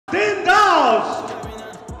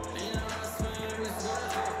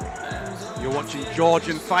watching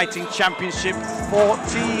Georgian Fighting Championship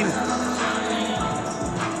 14.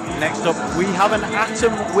 Next up, we have an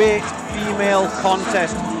atom weight female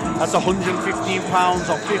contest. That's 115 pounds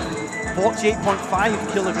or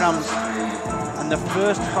 48.5 kilograms. And the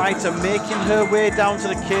first fighter making her way down to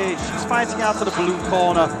the cage, she's fighting out to the blue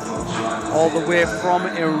corner, all the way from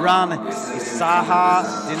Iran, is Sahar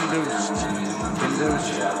Dindoust.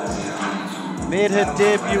 Made her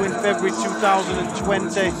debut in February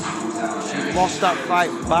 2020. She lost that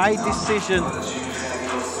fight by decision.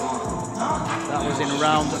 That was in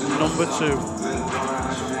round number 2.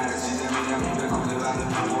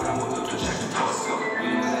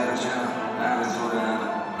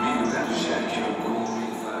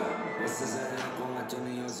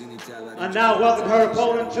 And now welcome her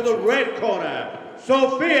opponent to the red corner,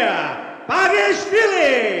 Sophia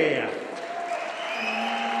Bagishvili.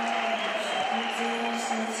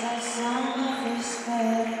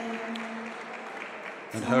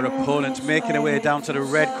 And her opponent making her way down to the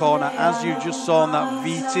red corner, as you just saw on that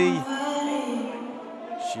VT.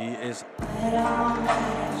 She is a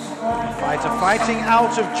fighter fighting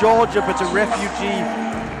out of Georgia, but a refugee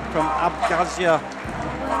from Abkhazia.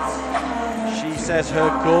 She says her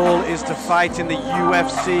goal is to fight in the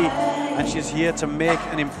UFC, and she's here to make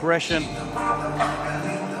an impression.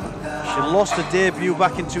 She lost her debut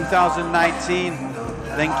back in 2019,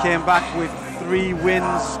 then came back with 3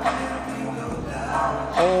 wins.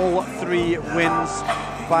 All 3 wins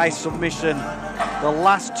by submission. The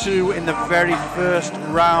last 2 in the very first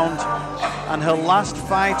round, and her last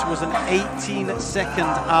fight was an 18-second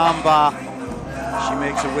armbar. She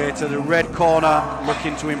makes her way to the red corner,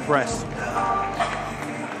 looking to impress.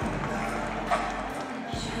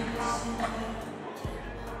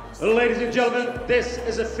 Ladies and gentlemen, this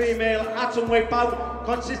is a female atomweight bout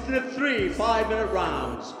consisting of 3 5-minute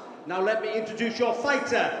rounds. Now let me introduce your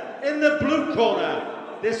fighter in the blue corner.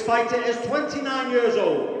 This fighter is 29 years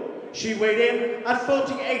old. She weighed in at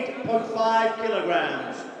 48.5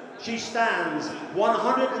 kilograms. She stands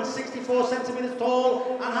 164 centimeters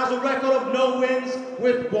tall and has a record of no wins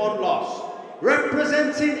with 1 loss.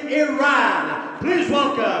 Representing Iran, please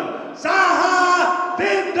welcome Sahar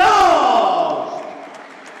Dindoust.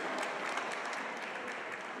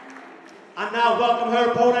 And now welcome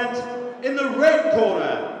her opponent in the red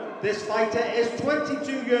corner. This fighter is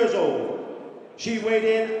 22 years old. She weighed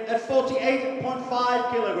in at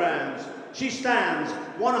 48.5 kilograms. She stands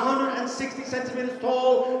 160 centimeters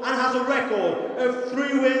tall and has a record of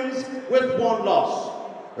 3 wins with 1 loss.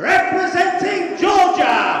 Representing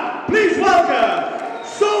Georgia, please welcome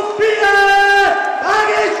Sophia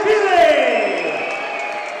Bagishvili.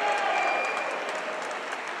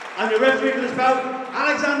 And the referee for this bout,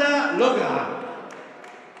 Alexander Logan.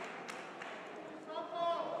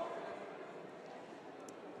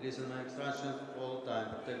 Listen my instructions all time.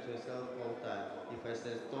 Protect yourself all time. If I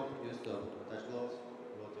say stop, you stop. Touch gloves,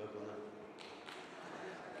 go to your corner.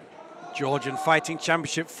 Georgian Fighting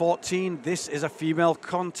Championship 14. This is a female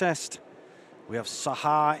contest. We have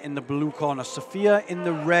Sahar in the blue corner, Sophia in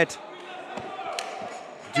the red.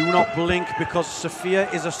 Do not blink, because Sophia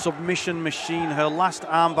is a submission machine. Her last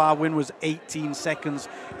armbar win was 18 seconds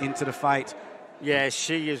into the fight. Yeah,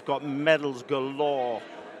 she has got medals galore.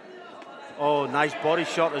 Oh, nice body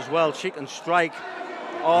shot as well. She can strike.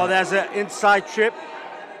 Oh, there's an inside trip.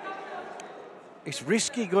 It's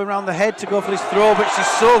risky going around the head to go for this throw, but she's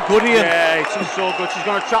so good, Ian. Yeah, she's so good. She's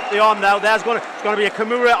going to chop the arm now. It's going to be a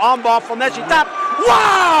Kimura armbar from there. She tapped.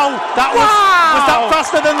 Wow! Was that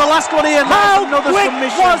faster than the last one, Ian? How quick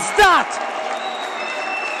submission. was that?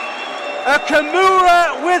 A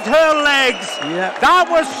Kimura with her legs. Yeah. That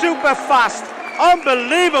was super fast.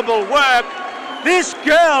 Unbelievable work. This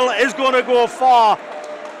girl is going to go far.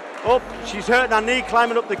 Oh, she's hurting her knee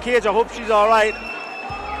climbing up the cage. I hope she's all right.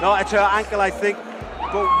 No, it's her ankle, I think.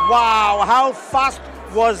 But wow, how fast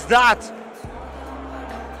was that?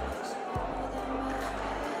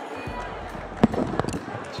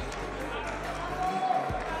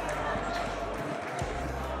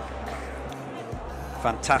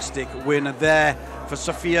 Fantastic win there for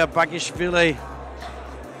Sophia Bagishvili.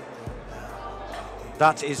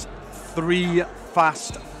 That is 3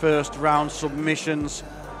 fast first round submissions.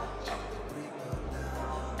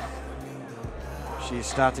 She's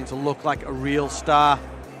starting to look like a real star.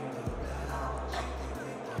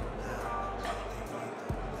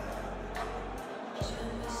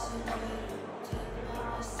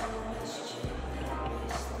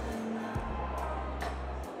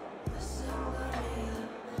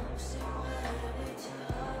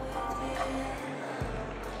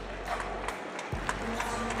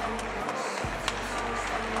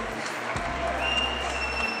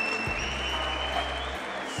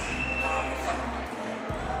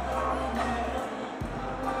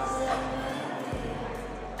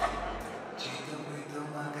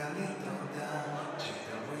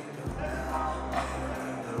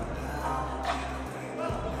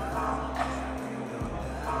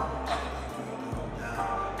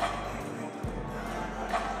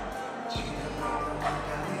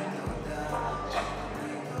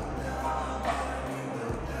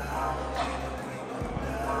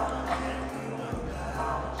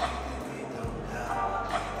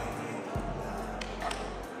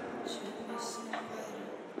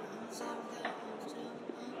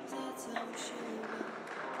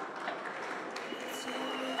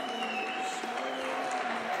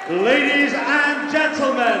 Ladies and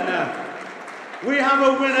gentlemen, we have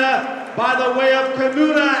a winner by the way of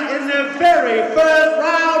Kimura in the very first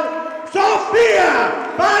round,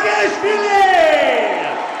 Sophia Bagishvili!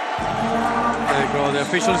 There you go, the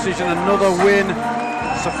official decision, another win.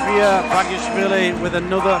 Sophia Bagishvili with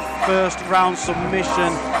another first round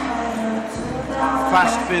submission.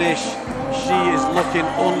 Fast finish. She is looking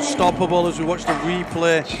unstoppable as we watch the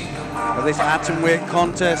replay of this atomweight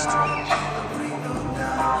contest.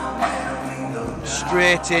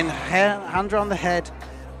 Straight in, hand around the head,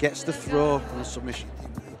 gets the throw and the submission.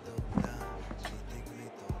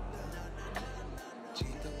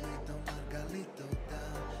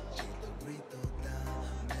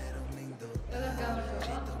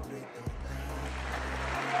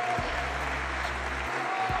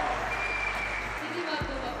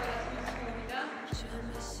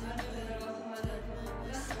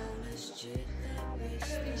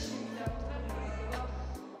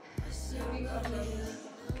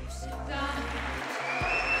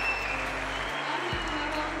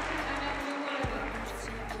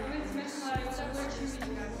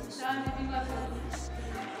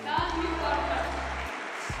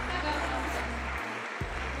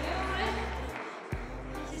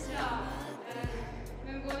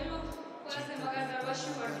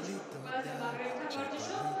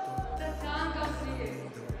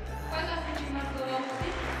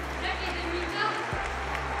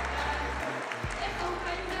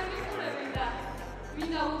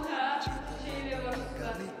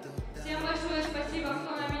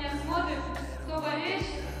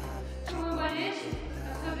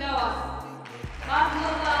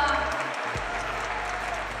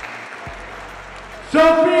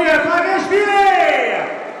 Sophia Bagishvili!